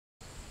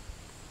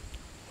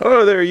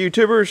Hello there,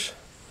 YouTubers.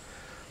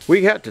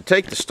 We got to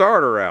take the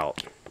starter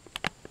out.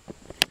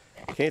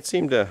 Can't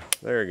seem to,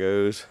 there it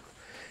goes.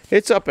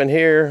 It's up in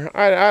here.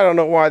 I don't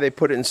know why they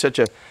put it in such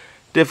a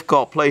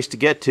difficult place to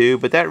get to,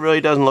 but that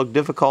really doesn't look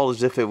difficult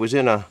as if it was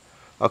in a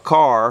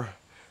car.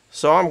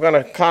 So I'm going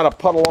to kind of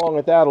putt along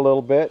with that a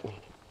little bit.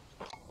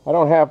 I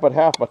don't have but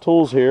half my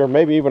tools here,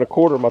 maybe even a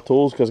quarter of my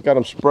tools, because I got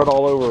them spread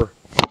all over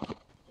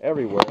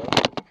everywhere.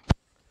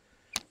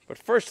 But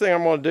first thing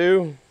I'm going to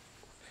do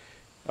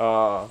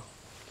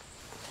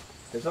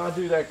is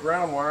undo that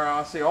ground wire.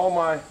 I see all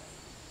my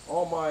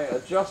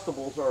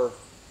adjustables are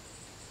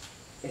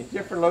in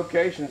different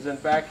locations than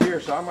back here,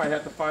 so I might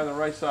have to find the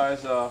right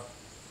size nut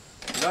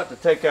to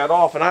take that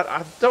off. And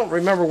I don't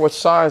remember what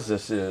size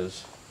this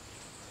is.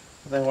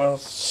 I think, well,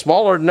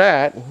 smaller than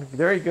that.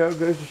 There you go.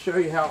 Goes to show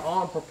you how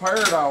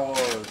unprepared I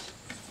was.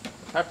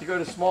 Have to go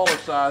to smaller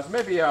size,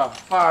 maybe a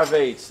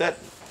 5/8.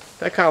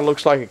 That kind of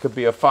looks like it could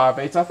be a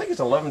 5/8. I think it's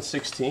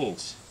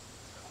 11/16.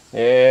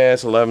 Yeah,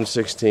 it's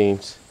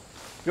 11/16.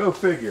 Go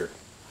figure.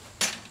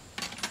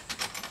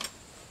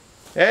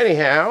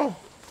 Anyhow,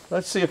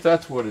 let's see if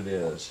that's what it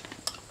is.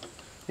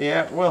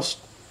 Yeah, well,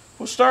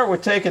 we'll start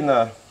with taking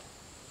the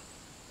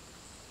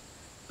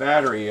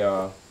battery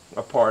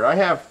apart. I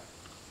have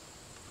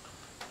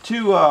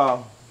two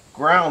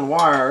ground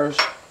wires,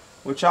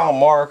 which I'll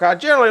mark. I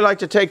generally like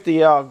to take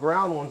the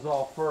ground ones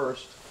off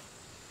first.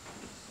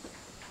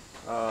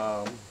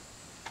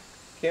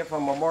 Can't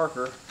find my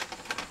marker.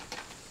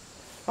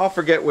 I'll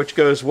forget which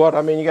goes what.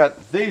 I mean, you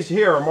got these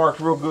here are marked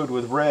real good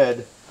with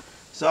red,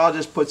 so I'll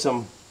just put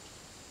some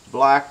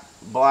black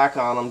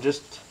on them,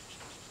 just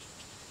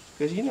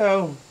because, you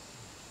know,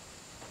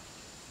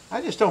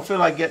 I just don't feel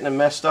like getting them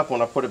messed up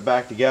when I put it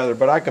back together,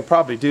 but I can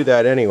probably do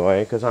that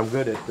anyway because I'm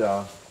good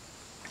at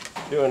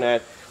doing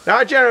that. Now,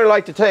 I generally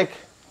like to take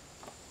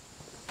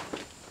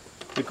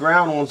the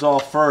ground ones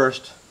off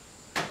first,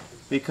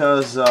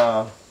 because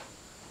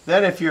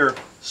then if you're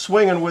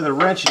swinging with a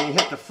wrench and you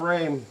hit the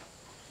frame,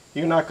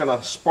 you're not going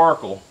to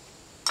sparkle.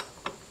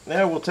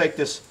 Now we'll take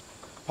this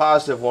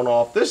positive one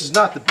off. This is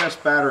not the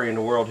best battery in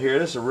the world here.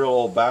 This is a real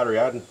old battery.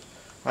 I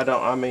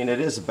mean,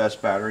 it is the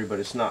best battery, but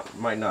it's not,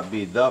 might not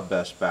be the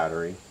best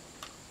battery,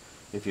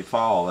 if you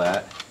follow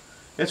that.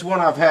 It's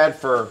one I've had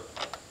for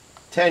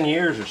 10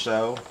 years or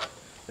so.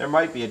 There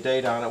might be a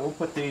date on it. We'll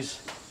put those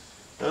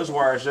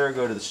wires there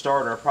go to the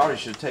starter. I probably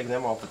should have taken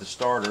them off at the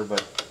starter,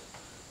 but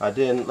I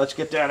didn't. Let's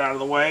get that out of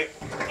the way.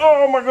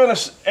 Oh my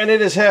goodness, and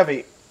it is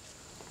heavy.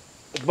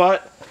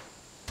 But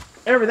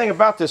everything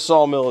about this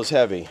sawmill is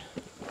heavy.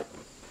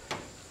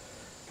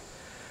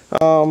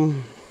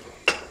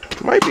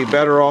 Might be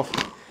better off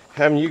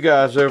having you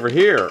guys over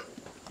here.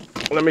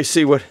 Let me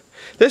see what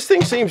this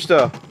thing seems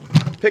to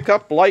pick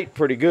up light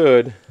pretty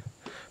good.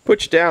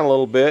 Put you down a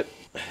little bit.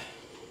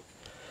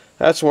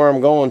 That's where I'm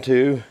going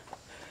to.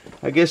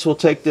 I guess we'll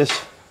take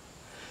this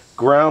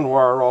ground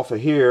wire off of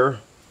here.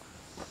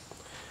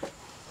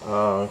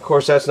 Of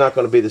course, that's not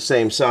going to be the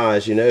same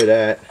size, you know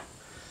that.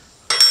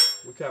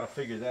 We kind of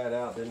figured that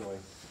out, didn't we?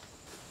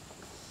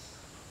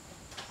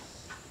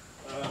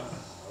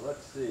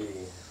 Let's see.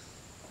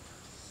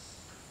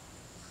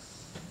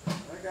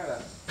 I got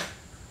a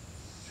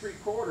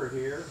 3/4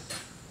 here.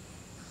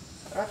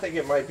 I think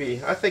it might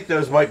be. I think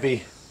those might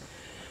be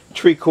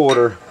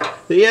 3/4.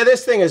 Yeah,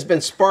 this thing has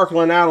been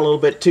sparkling out a little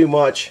bit too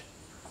much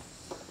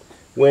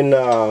when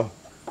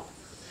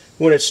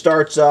it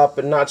starts up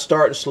and not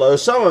starting slow.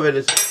 Some of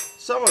the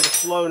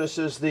slowness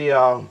is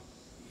the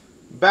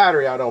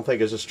battery. I don't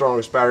think is the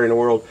strongest battery in the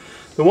world.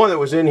 The one that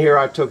was in here,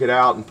 I took it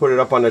out and put it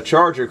up on the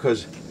charger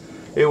because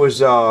it was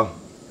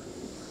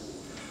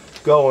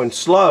going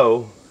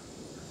slow.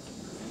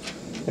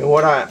 And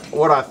what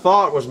I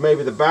thought was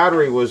maybe the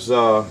battery was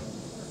I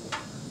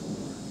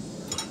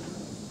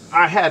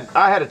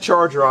had a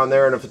charger on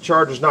there, and if the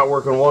charger's not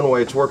working one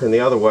way, it's working the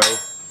other way,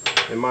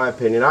 in my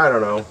opinion. I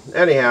don't know.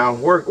 Anyhow,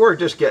 we're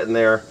just getting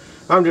there.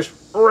 I'm just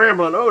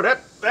rambling. Oh,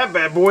 that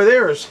bad boy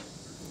there is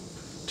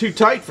too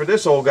tight for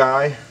this old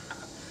guy.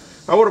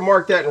 I would have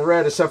marked that in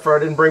red, except for I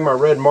didn't bring my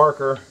red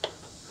marker,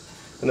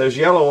 and those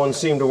yellow ones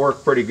seem to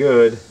work pretty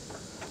good,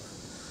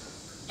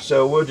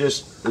 so we'll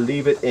just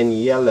leave it in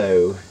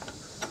yellow.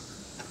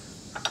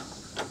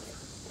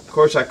 Of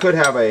course, I could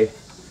have a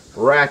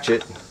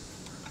ratchet.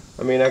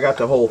 I mean, I got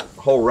the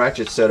whole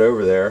ratchet set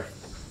over there.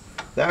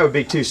 That would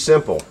be too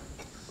simple.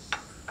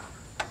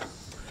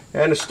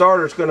 And the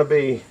starter's going to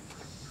be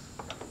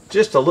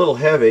just a little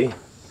heavy,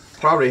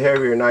 probably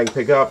heavier than I can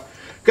pick up.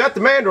 Got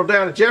the mandrel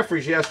down at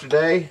Jeffrey's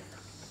yesterday.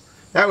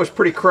 That was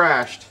pretty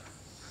crashed.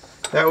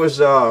 That was,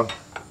 I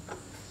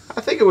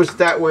think it was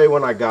that way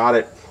when I got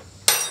it.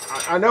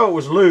 I know it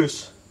was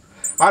loose.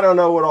 I don't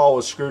know what all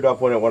was screwed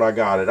up when I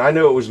got it. I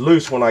knew it was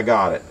loose when I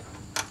got it.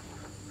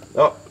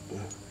 Oh,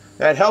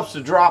 that helps to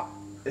drop.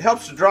 It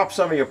helps to drop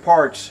some of your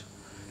parts,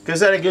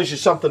 because then it gives you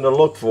something to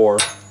look for.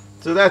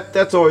 So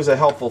that's always a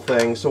helpful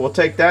thing. So we'll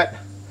take that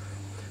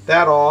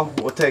off.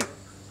 We'll take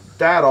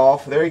that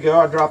off. There you go.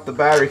 I dropped the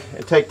battery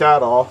and take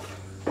that off.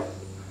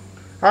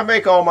 I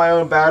make all my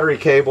own battery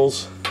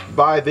cables.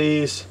 Buy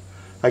these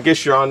I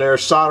guess you're on there,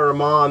 solder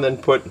them on, then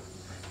put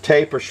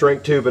tape or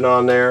shrink tubing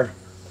on there.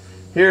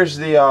 Here's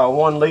the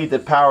one lead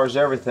that powers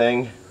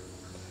everything.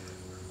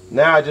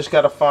 Now I just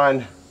got to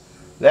find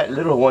that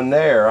little one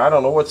there. I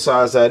don't know what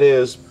size that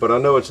is, but I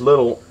know it's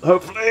little.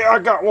 Hopefully I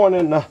got one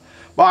in the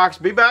box.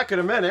 Be back in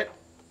a minute.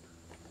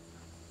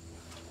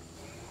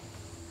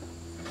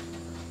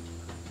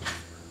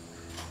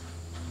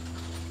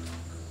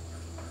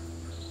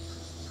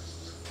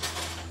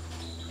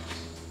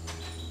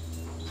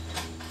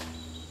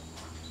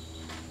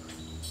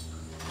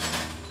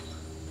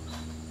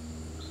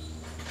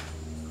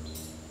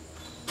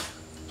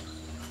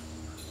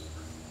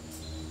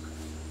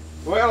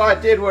 Well, I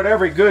did what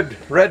every good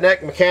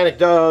redneck mechanic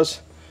does.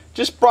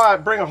 Just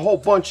bring a whole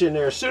bunch in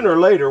there. Sooner or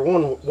later,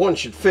 one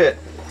should fit.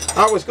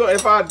 I was going,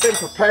 if I had been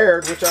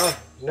prepared, which I'm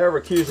never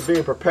accused of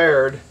being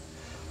prepared,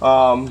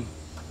 I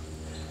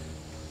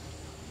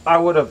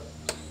would have.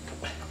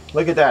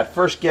 Look at that,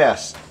 first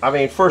guess. I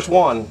mean, first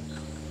one.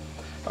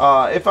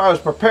 If I was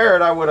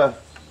prepared, I would have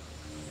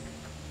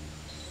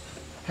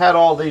had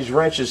all these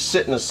wrenches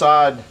sitting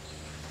aside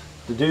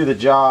to do the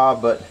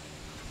job, but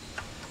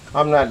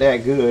I'm not that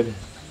good.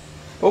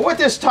 But what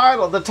this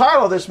title, the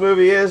title of this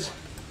movie is,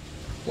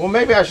 well,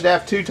 maybe I should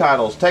have two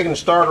titles. Taking the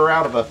starter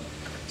out of a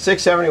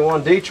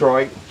 671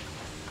 Detroit.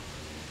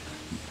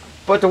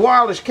 But the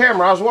wildest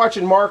camera, I was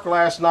watching Mark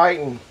last night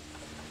and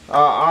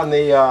on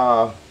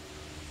the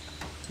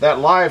that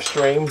live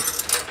stream,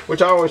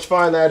 which I always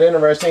find that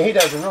interesting. He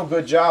does a real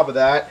good job of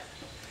that.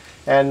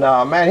 And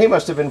man, he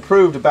must have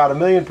improved about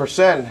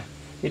 1,000,000%.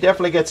 He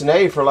definitely gets an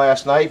A for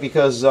last night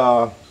because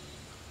the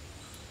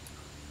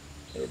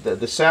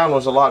sound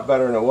was a lot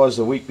better than it was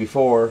the week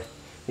before.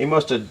 He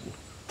must have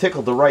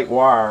tickled the right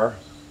wire.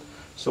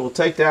 So we'll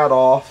take that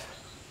off.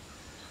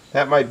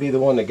 That might be the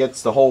one that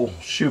gets the whole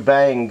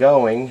shebang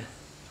going.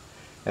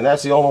 And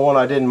that's the only one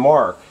I didn't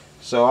mark.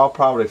 So I'll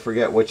probably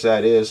forget which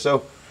that is.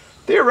 So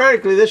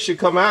theoretically this should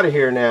come out of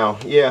here now.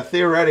 Yeah,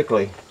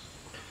 theoretically.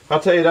 I'll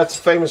tell you, that's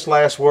famous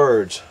last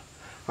words.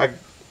 I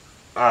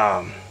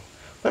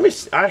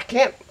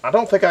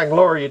don't think I can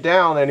lower you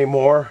down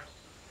anymore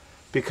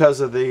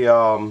because of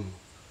the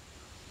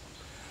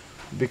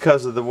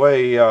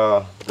way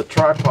the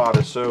tripod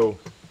is so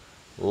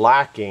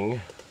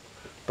lacking.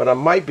 But I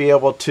might be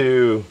able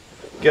to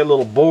get a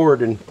little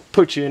board and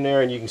put you in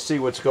there and you can see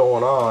what's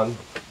going on.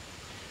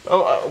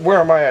 Oh,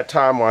 where am I at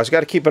time-wise? Got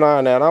to keep an eye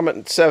on that. I'm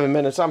at 7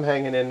 minutes. I'm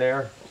hanging in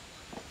there.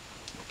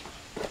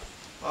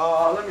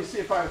 Let me see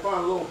if I can find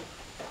a little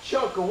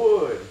chunk of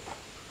wood.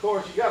 Of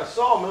course, you got a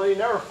sawmill, you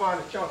never find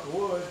a chunk of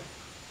wood.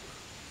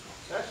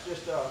 That's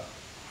just a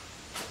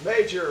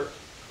major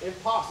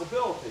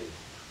impossibility.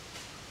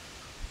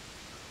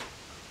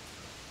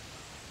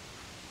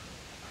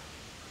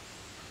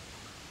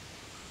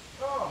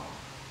 Oh,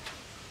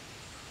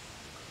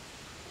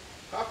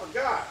 I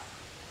forgot.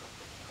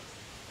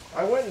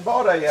 I went and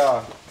bought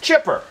a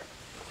chipper.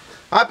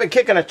 I've been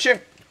kicking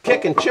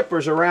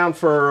chippers around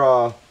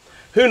for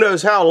who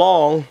knows how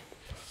long.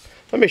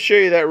 Let me show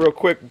you that real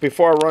quick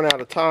before I run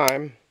out of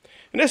time.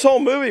 And this whole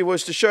movie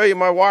was to show you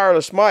my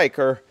wireless mic,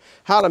 or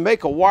how to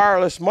make a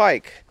wireless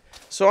mic.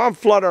 So I'm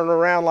fluttering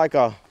around like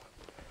a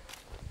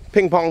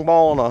ping pong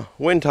ball in a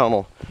wind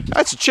tunnel.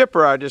 That's a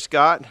chipper I just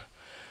got.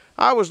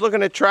 I was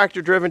looking at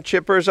tractor driven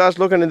chippers. I was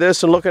looking at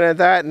this and looking at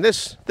that, and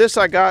this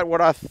I got what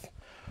I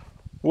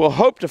will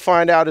hope to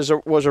find out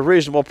was a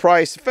reasonable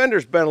price. The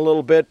fender's bent a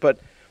little bit, but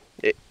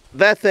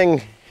that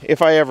thing,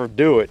 if I ever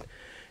do it,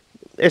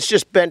 it's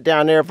just bent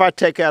down there. If I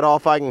take that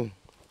off, I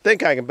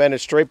think I can bend it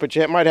straight, but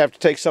you might have to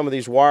take some of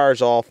these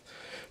wires off.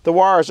 The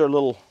wires are a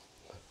little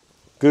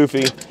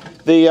goofy.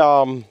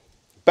 The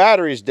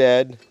battery's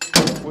dead,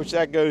 which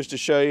that goes to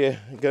show you,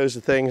 it goes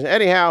to things.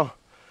 Anyhow,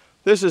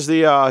 this is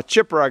the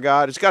chipper I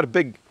got. It's got a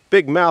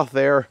big mouth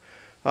there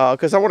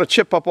because I want to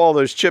chip up all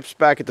those chips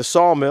back at the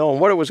sawmill, and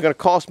what it was going to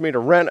cost me to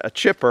rent a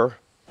chipper.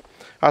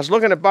 I was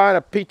looking at buying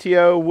a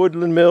PTO,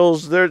 Woodland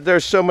Mills.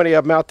 There's so many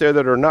of them out there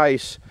that are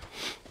nice,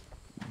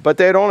 but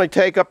they'd only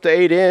take up to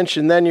 8-inch,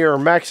 and then you're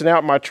maxing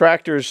out my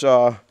tractor's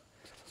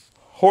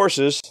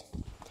horses.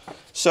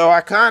 So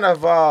I kind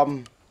of,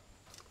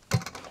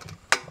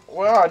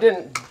 well, I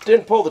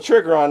didn't pull the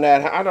trigger on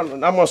that. I'm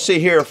gonna see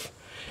here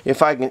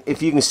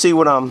if you can see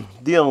what I'm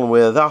dealing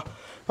with.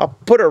 I'll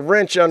put a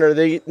wrench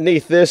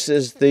underneath this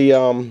is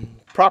the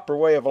proper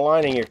way of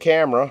aligning your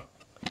camera.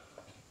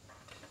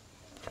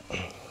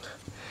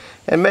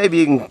 And maybe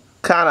you can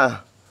kind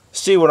of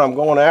see what I'm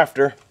going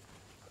after.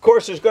 Of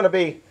course, there's going to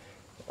be,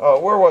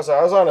 where was I?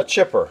 I was on a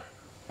chipper.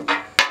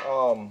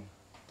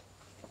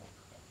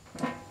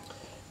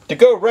 To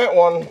go rent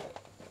one,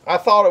 I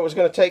thought it was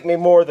going to take me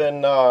more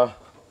than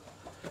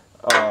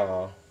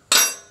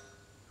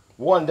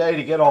 1 day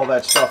to get all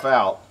that stuff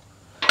out.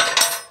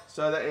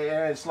 So that,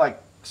 it's like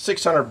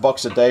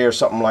 $600 a day or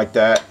something like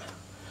that.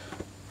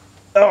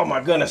 Oh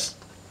my goodness.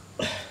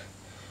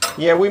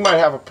 Yeah, we might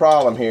have a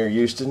problem here,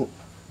 Houston.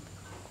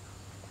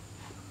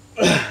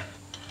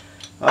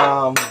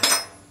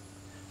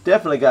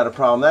 Definitely got a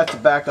problem. That's the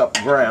backup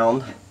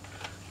ground.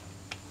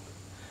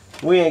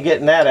 We ain't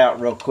getting that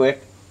out real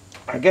quick.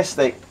 I guess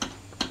they,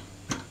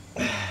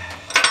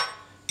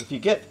 if you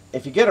get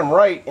them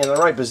right in the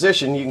right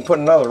position, you can put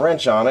another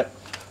wrench on it.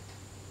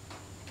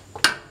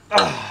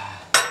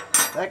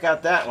 That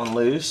got that one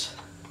loose.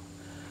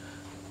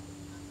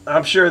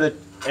 I'm sure that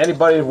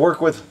anybody who work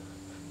with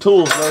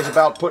tools knows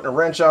about putting a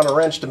wrench on a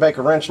wrench to make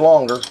a wrench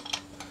longer.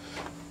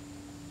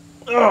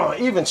 Oh,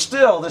 even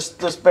still, this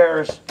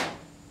bears.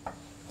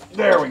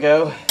 There we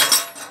go.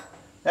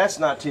 That's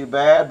not too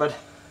bad, but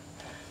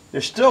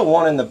there's still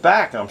one in the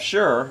back, I'm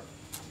sure,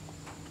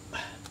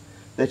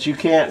 that you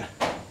can't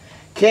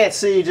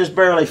see, just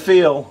barely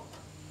feel.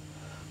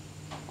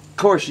 Of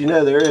course, you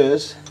know there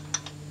is.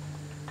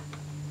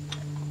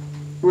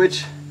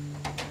 Which,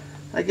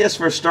 I guess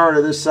for a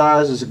starter this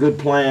size is a good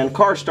plan.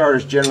 Car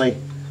starters generally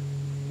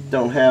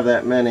don't have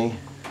that many.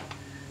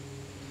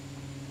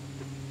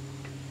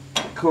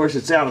 Of course,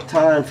 it's out of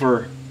time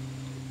for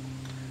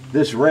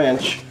this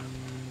wrench.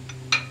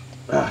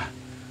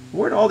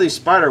 Where'd all these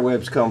spider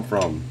webs come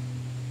from?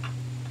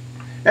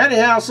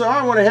 Anyhow, so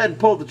I went ahead and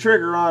pulled the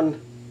trigger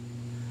on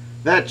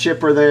that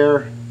chipper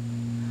there,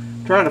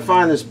 trying to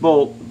find this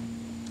bolt.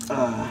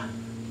 I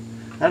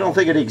don't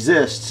think it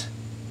exists.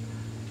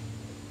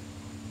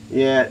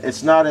 Yeah,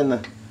 it's not in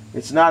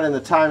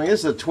the timing. This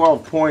is a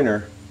 12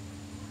 pointer.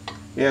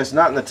 Yeah, it's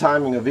not in the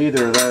timing of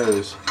either of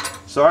those.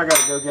 So I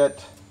gotta go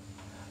get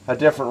a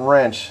different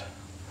wrench.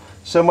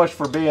 So much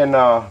for being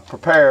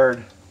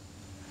prepared.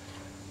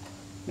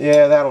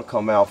 Yeah, that'll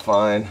come out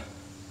fine.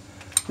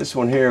 This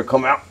one here will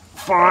come out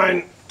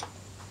fine.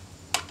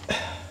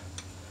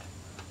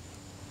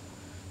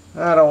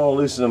 I don't want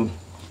to loosen them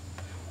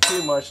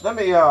too much. Let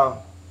me, I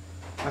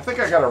think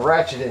I got a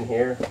ratchet in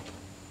here.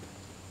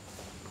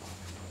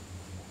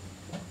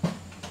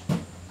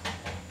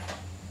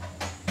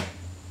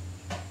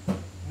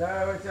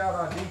 No, it's out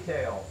on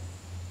detail.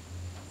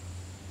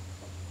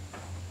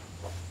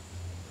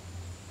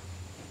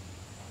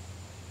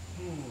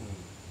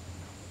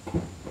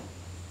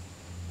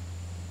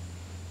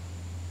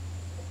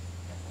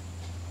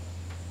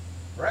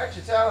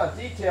 Ratchet's out on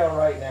detail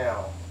right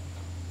now.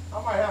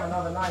 I might have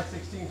another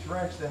 9/16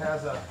 wrench that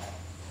has a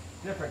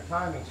different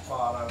timing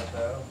spot on it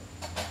though.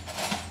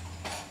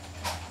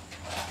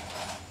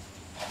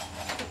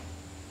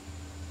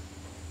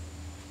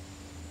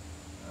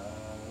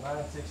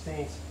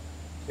 9/16.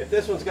 If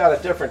this one's got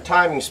a different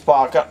timing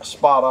spot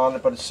on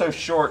it, but it's so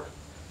short,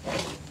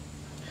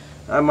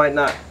 I might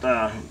not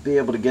be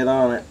able to get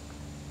on it.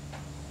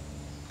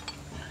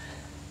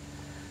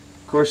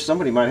 Of course,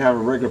 somebody might have a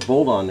regular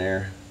bolt on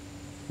there.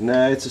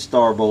 No, it's a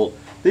star bolt.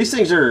 These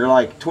things are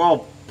like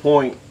 12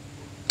 point.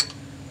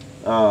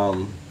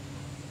 Nah,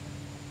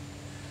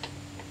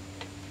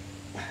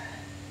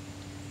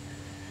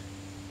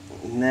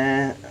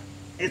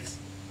 it's,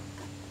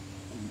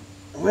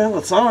 well,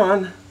 it's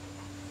on.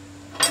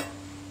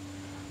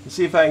 Let's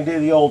see if I can do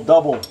the old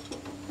double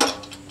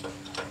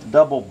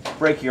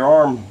break your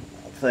arm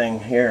thing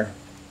here.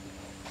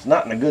 It's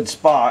not in a good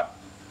spot.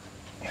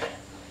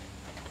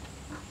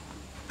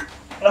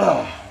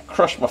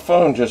 Crushed my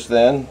phone just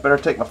then. Better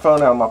take my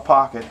phone out of my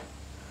pocket.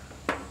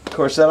 Of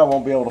course, then I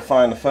won't be able to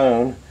find the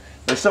phone.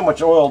 There's so much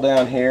oil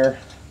down here.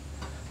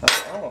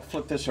 I'm going to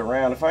flip this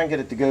around. If I can get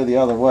it to go the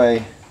other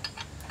way,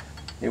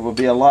 it will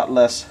be a lot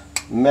less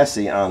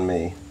messy on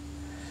me.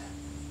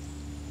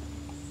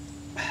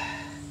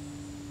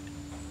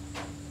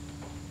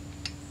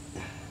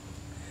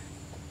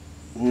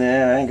 Nah,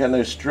 I ain't got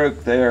no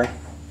stroke there.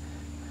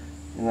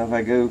 And if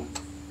I go,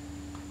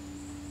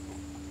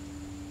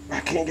 I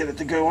can't get it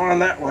to go on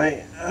that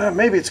way.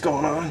 Maybe it's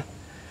going on.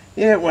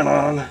 Yeah, it went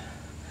on.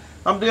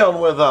 I'm dealing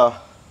with,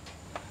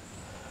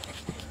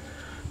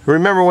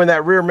 remember when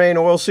that rear main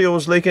oil seal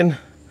was leaking?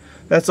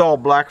 That's all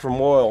black from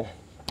oil.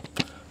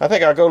 I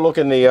think I'll go look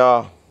in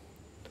the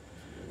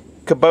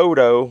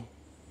Kubota.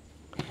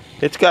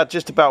 It's got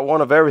just about one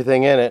of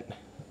everything in it.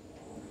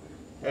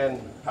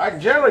 And I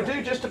can generally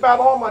do just about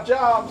all my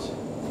jobs.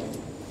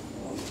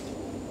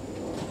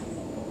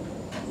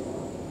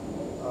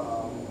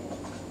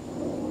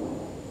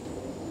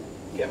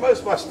 Get most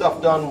of my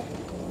stuff done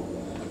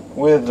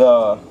with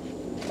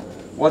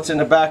what's in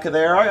the back of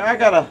there. I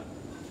got a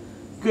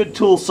good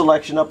tool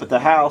selection up at the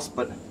house,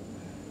 but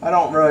I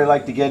don't really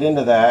like to get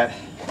into that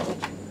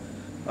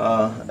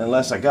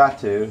unless I got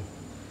to.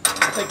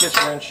 I think this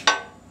wrench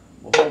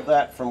will hold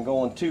that from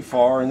going too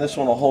far, and this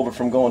one will hold it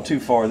from going too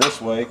far this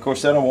way. Of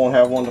course, then I won't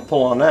have one to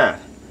pull on that,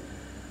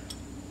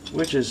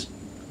 which is,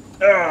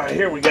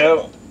 here we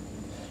go.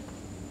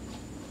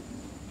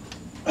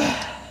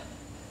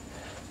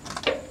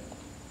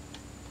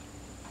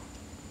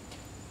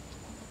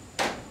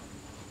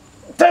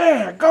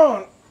 There,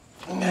 gone.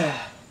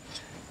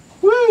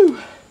 Woo!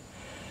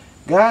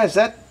 Guys,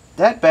 that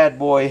bad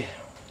boy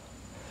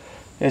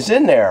is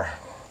in there.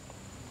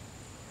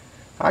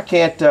 I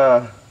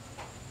can't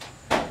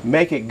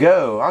make it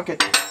go. I'll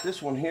get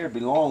this one here to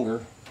be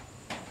longer,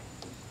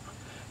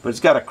 but it's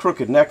got a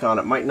crooked neck on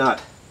it. Might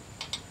not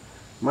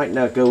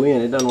go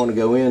in. It doesn't want to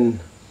go in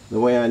the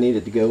way I need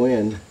it to go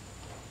in.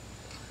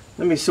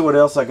 Let me see what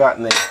else I got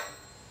in the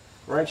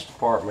wrench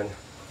department.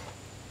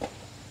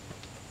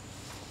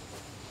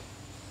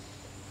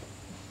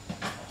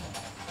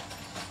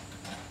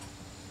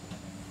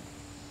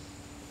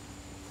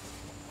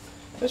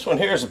 This one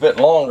here is a bit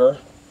longer.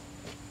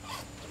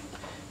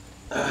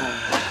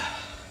 Of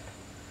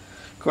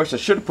course, I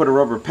should have put a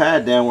rubber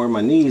pad down where my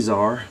knees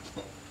are.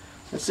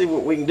 Let's see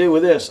what we can do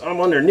with this.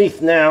 I'm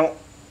underneath now.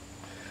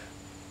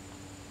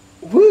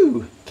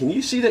 Woo! Can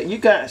you see that? You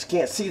guys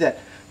can't see that.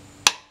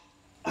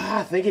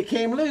 I think it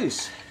came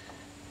loose.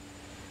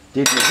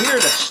 Did you hear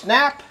the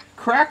snap,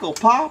 crackle,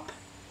 pop?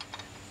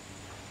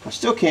 I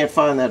still can't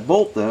find that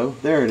bolt though.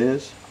 There it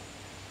is.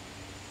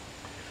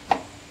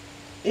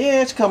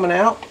 Yeah, it's coming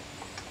out.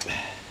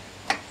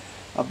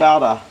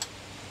 About a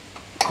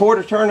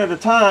quarter turn at a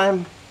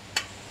time.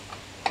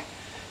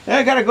 Now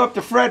I gotta go up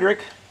to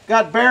Frederick.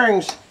 Got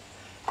bearings.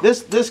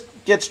 This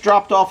gets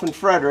dropped off in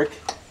Frederick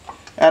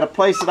at a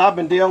place that I've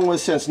been dealing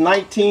with since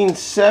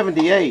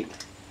 1978.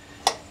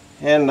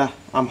 And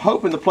I'm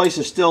hoping the place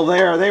is still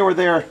there. They were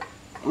there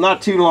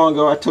not too long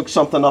ago. I took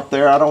something up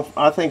there.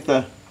 I think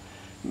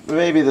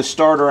maybe the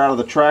starter out of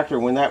the tractor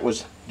when that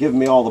was giving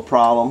me all the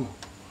problem.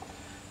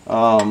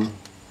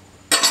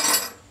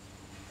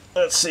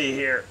 Let's see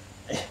here.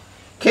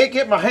 Can't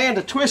get my hand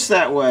to twist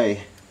that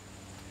way.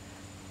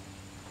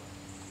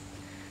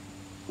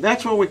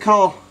 That's what we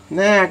call,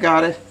 I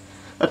got it,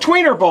 a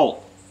tweener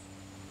bolt.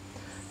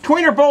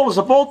 Tweener bolt is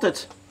a bolt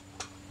that's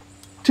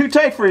too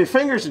tight for your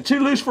fingers and too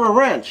loose for a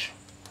wrench.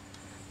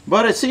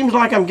 But it seems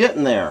like I'm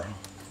getting there.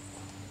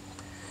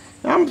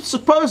 I'm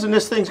supposing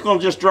this thing's going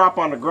to just drop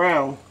on the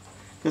ground,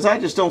 because I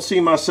just don't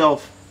see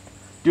myself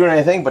doing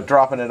anything but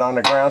dropping it on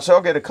the ground. So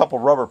I'll get a couple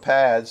rubber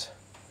pads.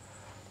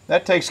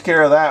 That takes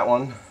care of that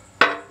one.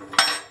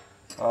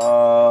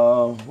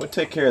 We'll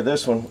take care of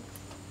this one.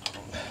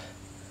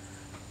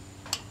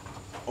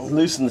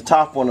 Loosen the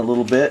top one a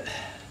little bit.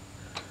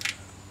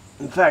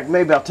 In fact,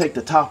 maybe I'll take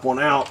the top one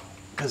out,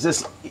 because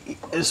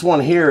this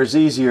one here is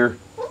easier.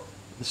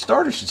 The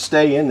starter should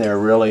stay in there,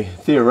 really,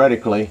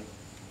 theoretically.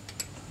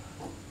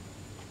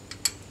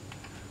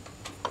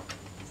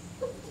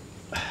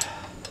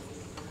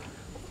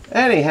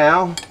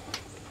 Anyhow,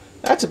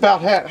 that's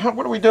about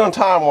what are we doing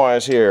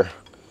time-wise here?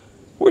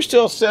 We're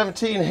still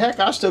 17. Heck,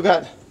 I still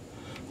got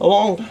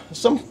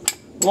some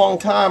long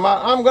time.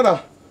 I'm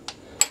gonna,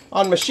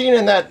 on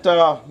machining that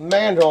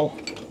mandrel,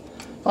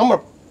 I'm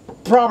gonna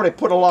probably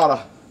put a lot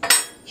of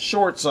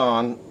shorts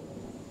on.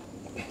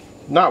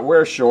 Not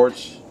wear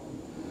shorts.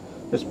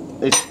 It's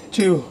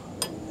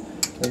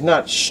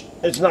not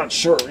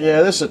short.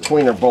 Yeah, this is a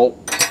tweener bolt.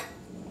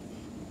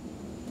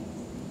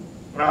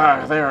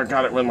 There, I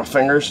got it with my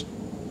fingers.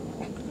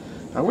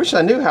 I wish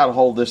I knew how to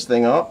hold this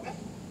thing up.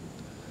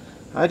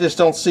 I just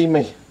don't see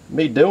me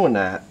doing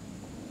that.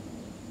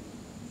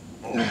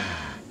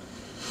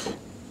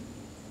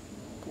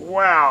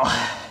 Wow.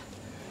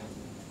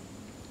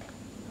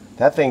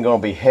 That thing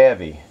gonna be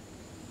heavy.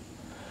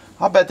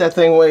 I bet that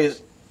thing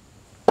weighs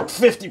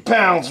 50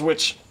 pounds,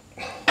 which,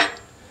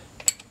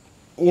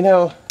 you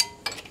know,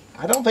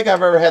 I don't think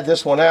I've ever had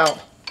this one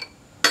out.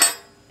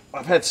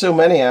 I've had so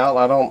many out,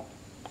 I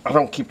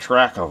don't keep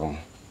track of them.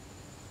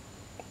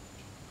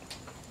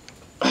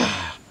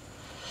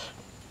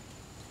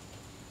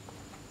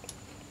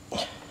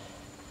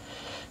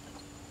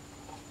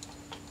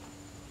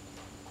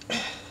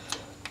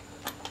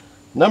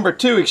 Number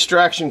 2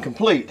 extraction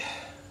complete.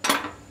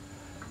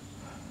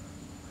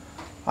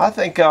 I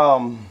think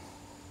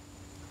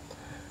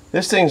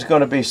this thing's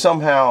going to be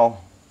somehow,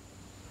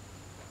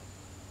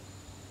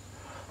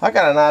 I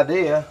got an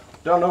idea,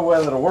 don't know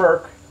whether it'll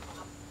work.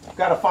 I've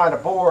got to find a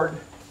board.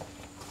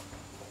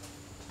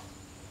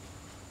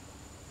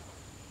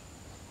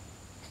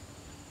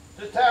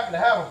 Just happen to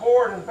have a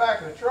board in the back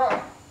of the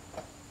truck.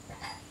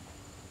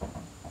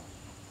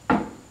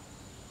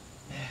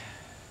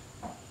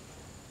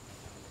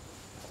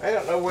 I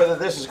don't know whether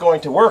this is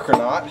going to work or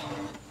not,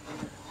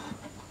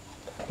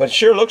 but it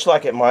sure looks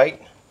like it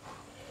might.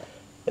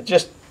 I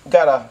just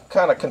got to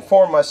kind of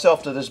conform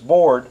myself to this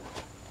board.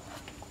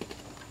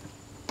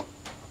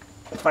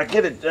 If I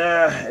get it,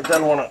 it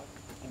doesn't want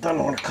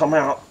to come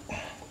out.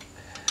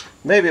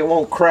 Maybe it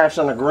won't crash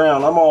on the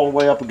ground. I'm all the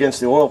way up against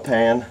the oil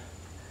pan.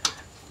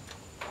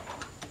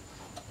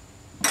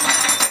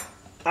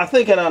 I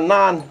think in a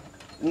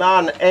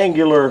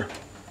non-angular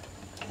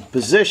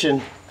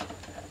position,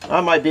 I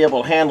might be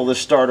able to handle this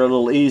starter a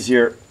little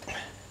easier,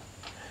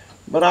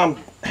 but I'm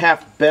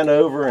half bent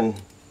over, and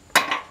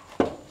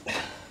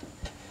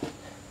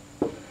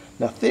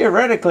now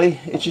theoretically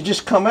it should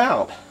just come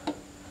out.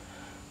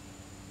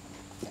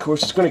 Of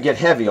course, it's going to get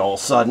heavy all of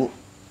a sudden.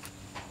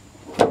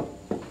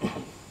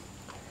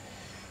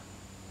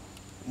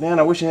 Man,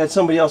 I wish I had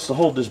somebody else to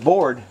hold this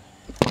board.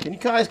 Can you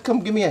guys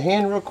come give me a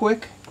hand real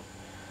quick?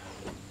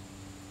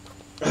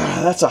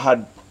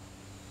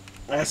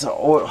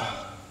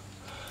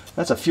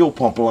 That's a fuel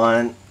pump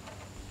line.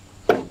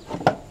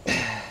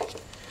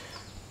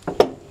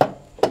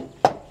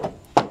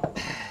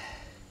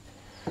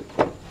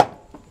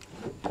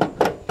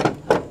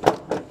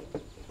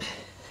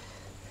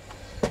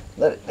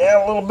 Let it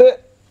down a little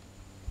bit.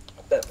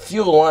 That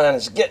fuel line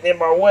is getting in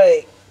my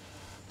way.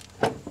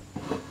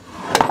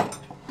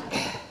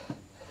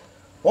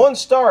 One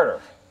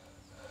starter,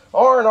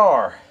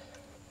 R&R.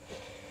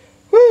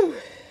 Whew.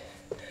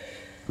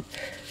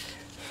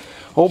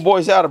 Old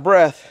boy's out of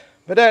breath,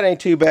 but that ain't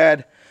too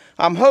bad.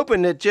 I'm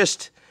hoping that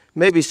just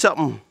maybe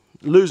something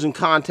losing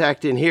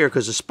contact in here,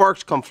 because the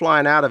sparks come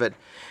flying out of it.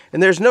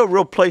 And there's no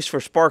real place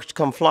for sparks to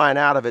come flying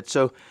out of it,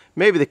 so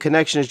maybe the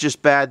connection is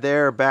just bad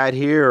there or bad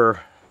here, or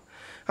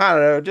I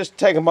don't know. Just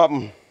take them up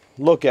and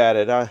look at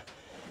it.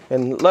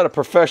 And let a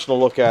professional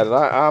look at it.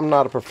 I'm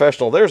not a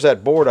professional. There's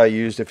that board I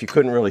used if you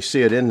couldn't really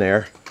see it in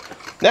there.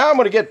 Now I'm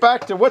going to get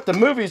back to what the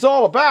movie's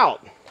all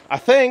about. I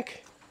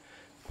think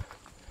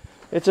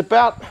it's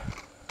about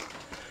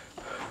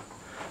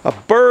a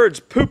bird's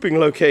pooping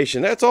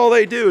location. That's all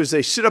they do, is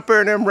they sit up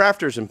there in them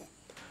rafters and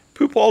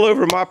poop all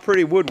over my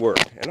pretty woodwork.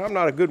 And I'm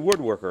not a good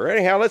woodworker.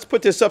 Anyhow, let's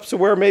put this up so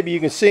where maybe you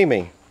can see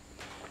me.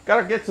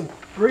 Gotta get some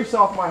grease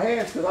off my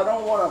hands because I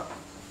don't want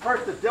to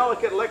hurt the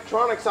delicate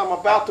electronics I'm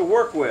about to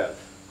work with.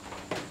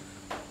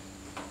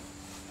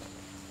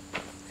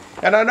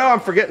 And I know I'm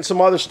forgetting some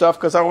other stuff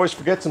because I always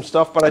forget some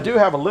stuff, but I do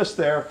have a list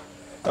there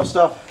of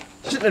stuff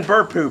sitting in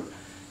bird poop.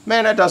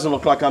 Man, that doesn't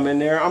look like I'm in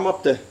there. I'm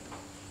up to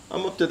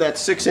that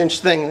 6-inch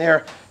thing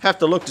there. Have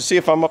to look to see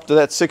if I'm up to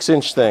that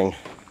 6-inch thing.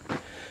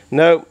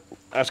 Nope,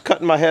 I was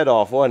cutting my head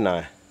off, wasn't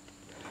I?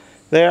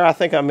 There, I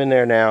think I'm in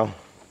there now.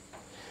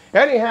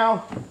 Anyhow,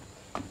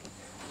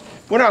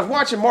 when I was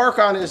watching Mark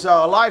on his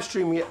live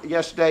stream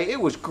yesterday, it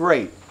was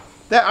great.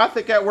 I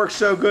think that works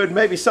so good.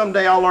 Maybe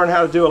someday I'll learn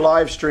how to do a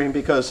live stream,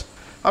 because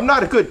I'm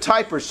not a good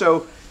typer,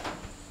 so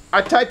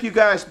I type you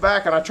guys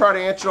back and I try to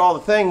answer all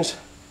the things.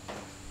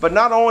 But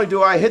not only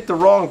do I hit the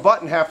wrong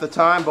button half the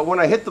time, but when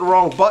I hit the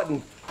wrong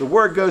button, the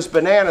word goes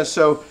bananas.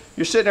 So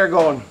you're sitting there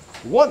going,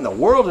 what in the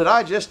world did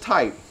I just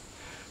type?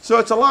 So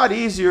it's a lot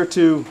easier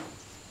to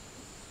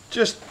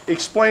just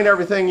explain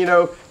everything. You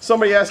know,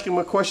 somebody asks him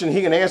a question,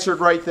 he can answer it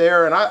right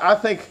there. And I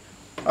think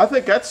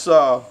that's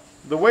the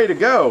way to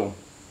go.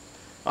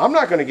 I'm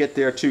not going to get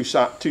there two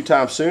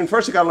times soon.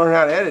 First I got to learn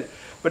how to edit.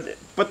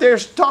 But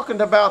there's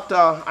talking about,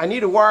 I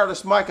need a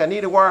wireless mic, I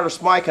need a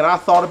wireless mic. And I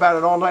thought about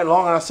it all night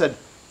long, and I said,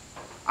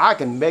 I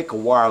can make a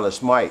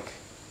wireless mic.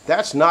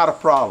 That's not a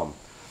problem.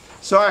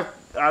 So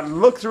I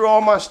looked through all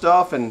my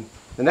stuff, and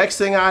the next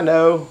thing I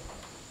know,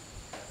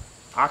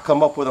 I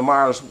come up with a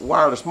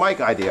wireless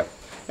mic idea.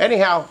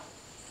 Anyhow,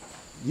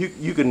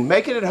 you can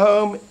make it at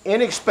home,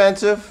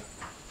 inexpensive,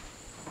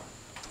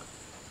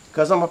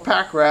 because I'm a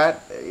pack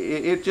rat.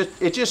 It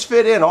just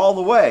fit in all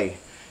the way.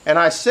 And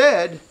I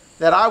said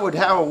that I would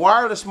have a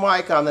wireless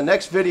mic on the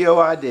next video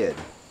I did.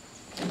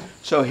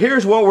 So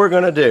here's what we're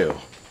going to do.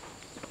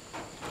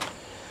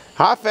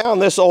 I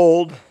found this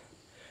old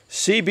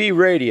CB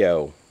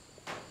radio.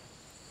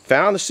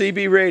 Found the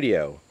CB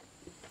radio.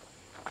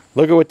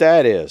 Look at what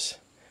that is.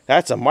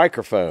 That's a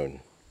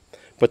microphone.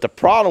 But the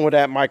problem with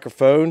that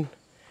microphone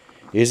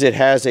is it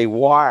has a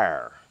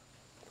wire.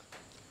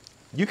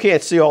 You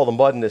can't see all the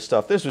mud in this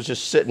stuff. This was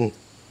just sitting,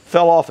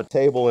 fell off a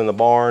table in the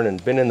barn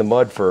and been in the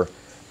mud for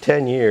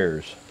 10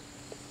 years.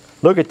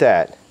 Look at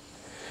that.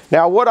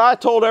 Now what I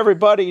told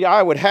everybody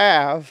I would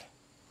have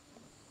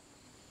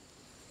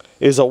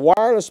is a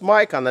wireless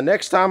mic on the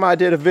next time I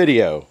did a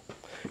video.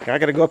 I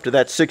got to go up to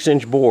that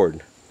 6-inch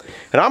board.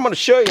 And I'm going to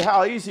show you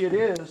how easy it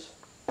is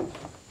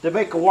to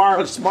make a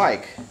wireless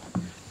mic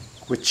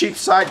with cheap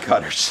side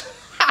cutters.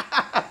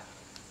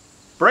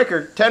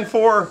 Breaker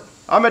 10-4,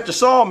 I'm at the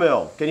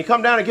sawmill. Can you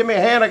come down and give me a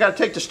hand? I got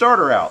to take the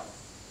starter out.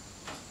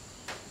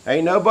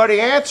 Ain't nobody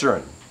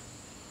answering.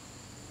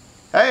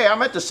 Hey,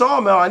 I'm at the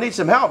sawmill. I need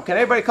some help. Can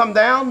anybody come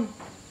down?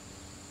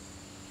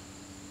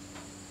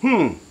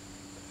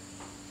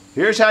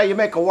 Here's how you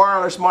make a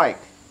wireless mic.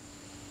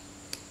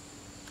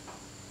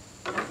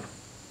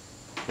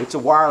 It's a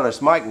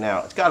wireless mic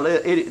now. It's got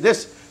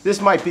this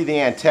might be the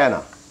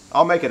antenna.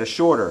 I'll make it a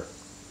shorter.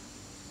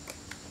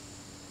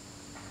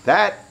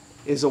 That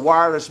is a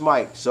wireless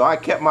mic. So I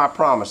kept my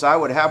promise. I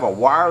would have a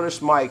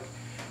wireless mic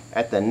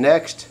at the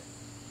next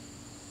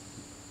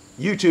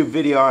YouTube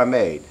video I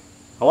made.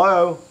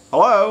 Hello?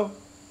 Hello?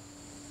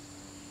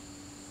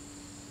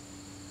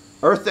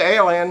 Earth to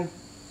alien.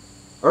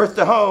 Earth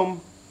to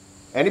home.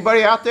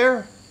 Anybody out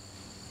there?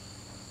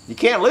 You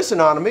can't listen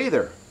on them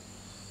either.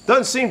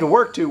 Doesn't seem to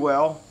work too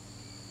well.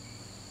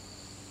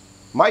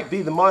 Might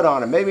be the mud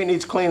on it. Maybe it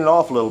needs cleaning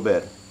off a little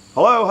bit.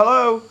 Hello?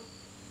 Hello?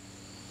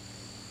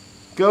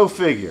 Go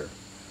figure.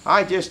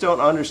 I just don't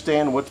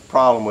understand what's the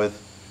problem with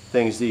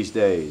things these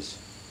days.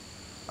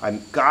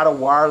 I've got a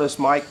wireless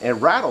mic, and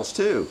it rattles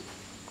too.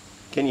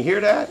 Can you hear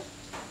that?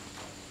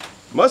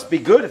 Must be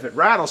good if it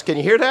rattles. Can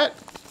you hear that?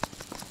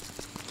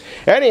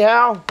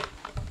 Anyhow,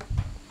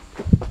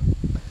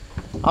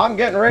 I'm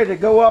getting ready to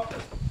go up,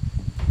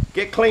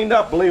 get cleaned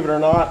up, believe it or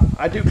not.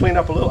 I do clean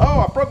up a little.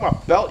 Oh, I broke my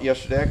belt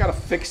yesterday. I got to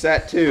fix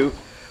that too.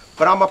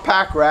 But I'm a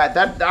pack rat.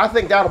 I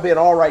think that'll be an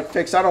all right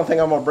fix. I don't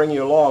think I'm going to bring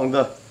you along.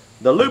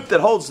 The loop that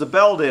holds the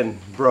belt in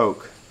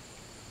broke.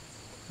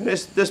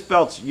 This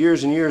belt's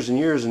years and years and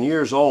years and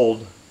years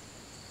old.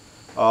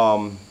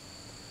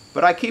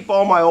 But I keep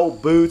all my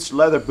old boots,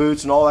 leather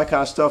boots and all that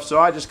kind of stuff, so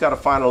I just got to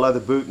find a leather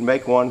boot and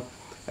make one.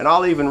 And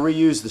I'll even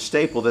reuse the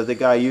staple that the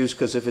guy used,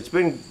 because if it's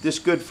been this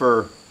good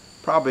for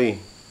probably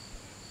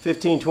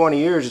 15, 20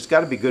 years, it's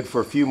got to be good for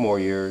a few more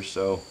years.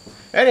 So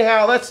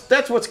anyhow,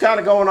 that's what's kind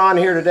of going on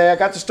here today. I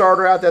got the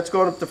starter out. That's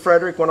going up to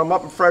Frederick. When I'm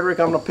up in Frederick,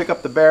 I'm going to pick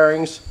up the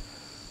bearings.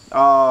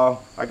 I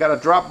got to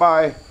drop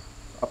by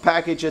a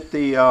package at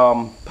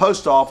the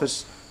post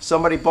office.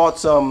 Somebody bought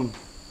some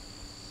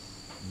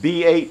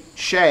B8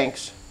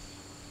 shanks,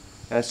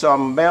 and so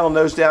I'm mailing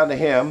those down to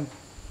him.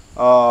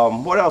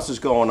 What else is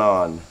going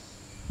on?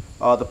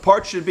 The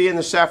parts should be in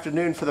this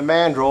afternoon for the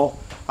mandrel.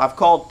 I've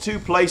called 2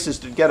 places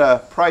to get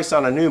a price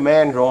on a new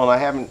mandrel,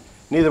 and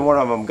neither one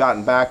of them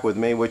gotten back with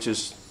me, which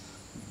is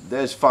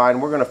fine.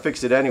 We're going to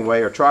fix it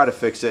anyway, or try to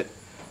fix it.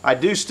 I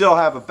do still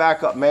have a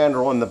backup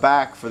mandrel in the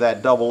back for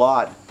that double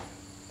lot.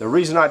 The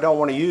reason I don't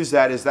want to use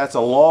that is that's a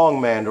long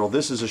mandrel.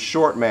 This is a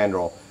short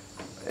mandrel.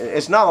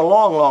 It's not a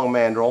long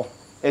mandrel.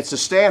 It's a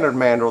standard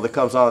mandrel that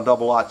comes on a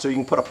double lot, so you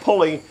can put a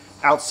pulley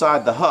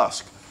outside the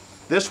husk.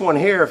 This one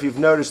here, if you've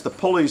noticed, the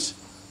pulleys,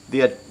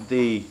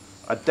 the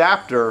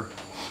adapter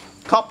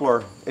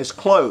coupler is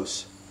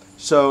close.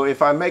 So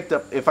if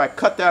I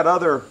cut that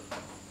other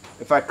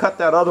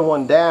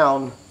one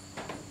down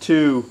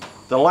to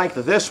the length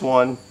of this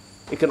one,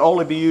 it can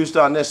only be used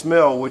on this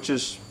mill, which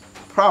is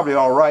probably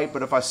all right.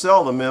 But if I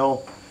sell the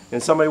mill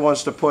and somebody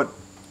wants to put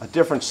a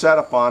different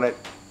setup on it,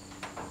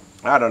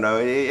 I don't know.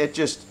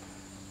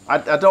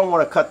 I don't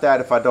want to cut that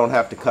if I don't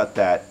have to cut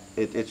that.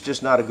 It's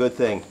just not a good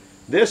thing.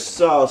 This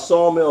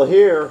sawmill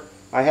here,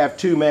 I have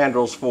 2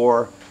 mandrels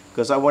for,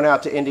 because I went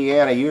out to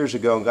Indiana years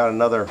ago and got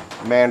another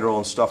mandrel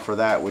and stuff for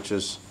that, which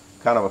is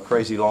kind of a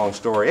crazy long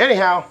story.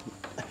 Anyhow,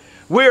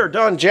 we're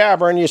done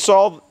jabbering. You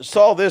saw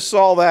this,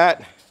 saw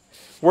that.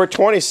 We're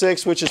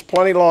 26, which is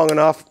plenty long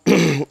enough.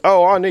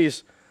 Oh, on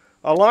these,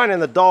 aligning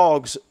the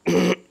dogs,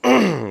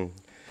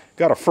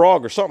 got a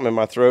frog or something in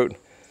my throat.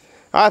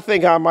 I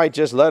think I might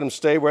just let them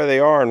stay where they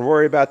are and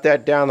worry about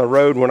that down the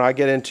road when I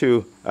get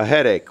into a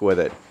headache with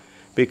it.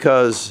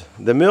 Because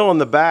the mill in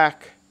the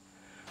back,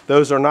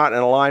 those are not in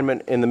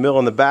alignment in the mill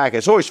in the back.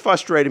 It's always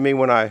frustrated me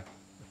when I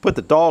put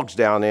the dogs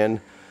down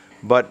in,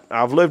 but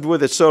I've lived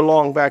with it so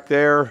long back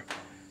there,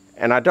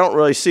 and I don't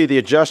really see the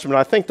adjustment.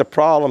 I think the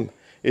problem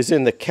is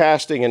in the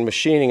casting and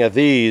machining of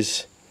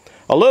these.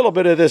 A little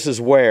bit of this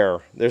is wear.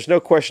 There's no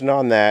question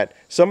on that.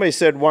 Somebody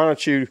said, why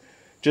don't you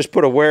just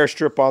put a wear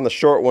strip on the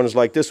short ones,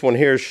 like this one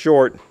here is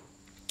short.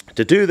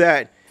 To do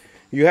that,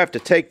 you have to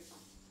take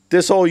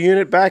this whole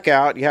unit back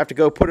out. You have to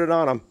go put it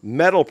on a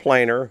metal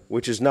planer,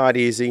 which is not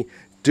easy.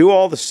 Do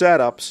all the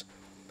setups,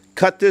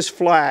 cut this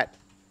flat,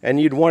 and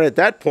you'd want at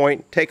that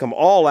point take them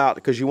all out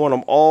because you want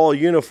them all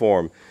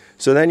uniform.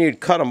 So then you'd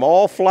cut them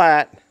all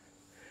flat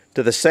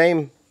to the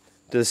same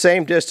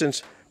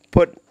distance,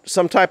 put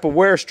some type of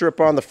wear strip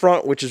on the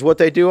front, which is what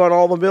they do on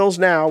all the mills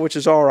now, which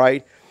is all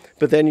right,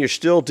 but then you're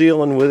still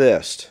dealing with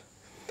this.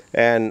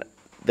 And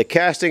the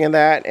casting of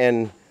that,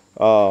 and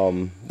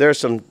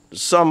there's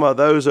some of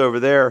those over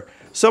there.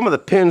 Some of the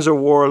pins are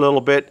wore a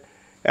little bit.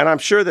 And I'm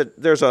sure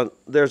that there's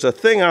a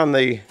thing on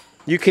the,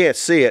 you can't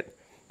see it,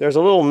 there's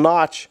a little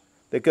notch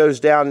that goes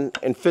down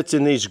and fits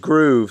in these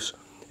grooves.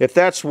 If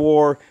that's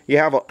wore, you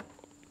have a,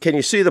 can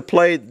you see the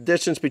play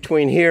distance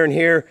between here and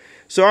here?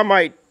 So I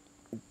might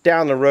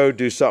down the road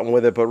do something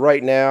with it, but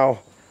right now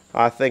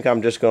I think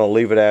I'm just going to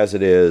leave it as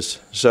it is.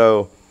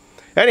 So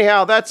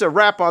anyhow, that's a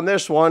wrap on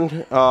this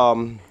one.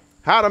 How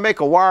to make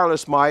a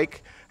wireless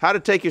mic, how to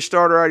take your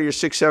starter out of your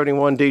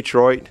 671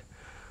 Detroit,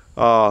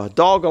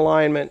 dog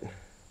alignment,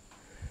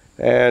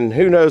 and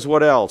who knows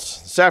what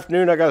else. This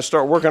afternoon I got to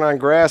start working on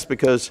grass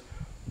because,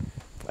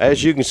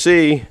 as you can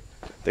see,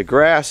 the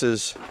grass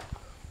is,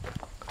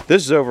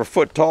 this is over a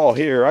foot tall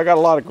here. I got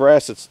a lot of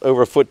grass that's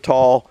over a foot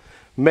tall,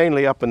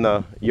 mainly up in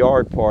the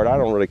yard part. I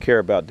don't really care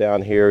about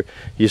down here.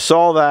 You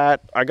saw that.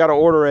 I got to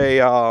order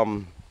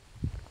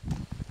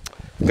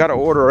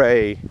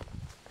a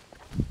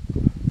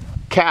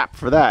cap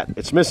for that.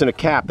 It's missing a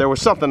cap. There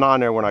was something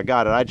on there when I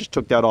got it. I just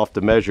took that off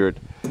to measure it.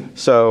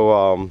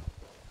 So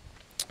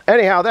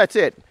anyhow, that's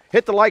it.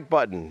 Hit the like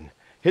button,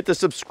 hit the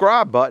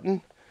subscribe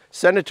button,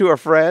 send it to a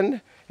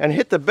friend, and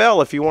hit the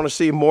bell if you want to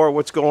see more of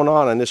what's going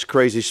on in this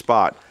crazy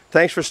spot.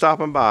 Thanks for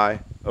stopping by.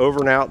 Over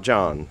and out,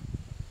 John.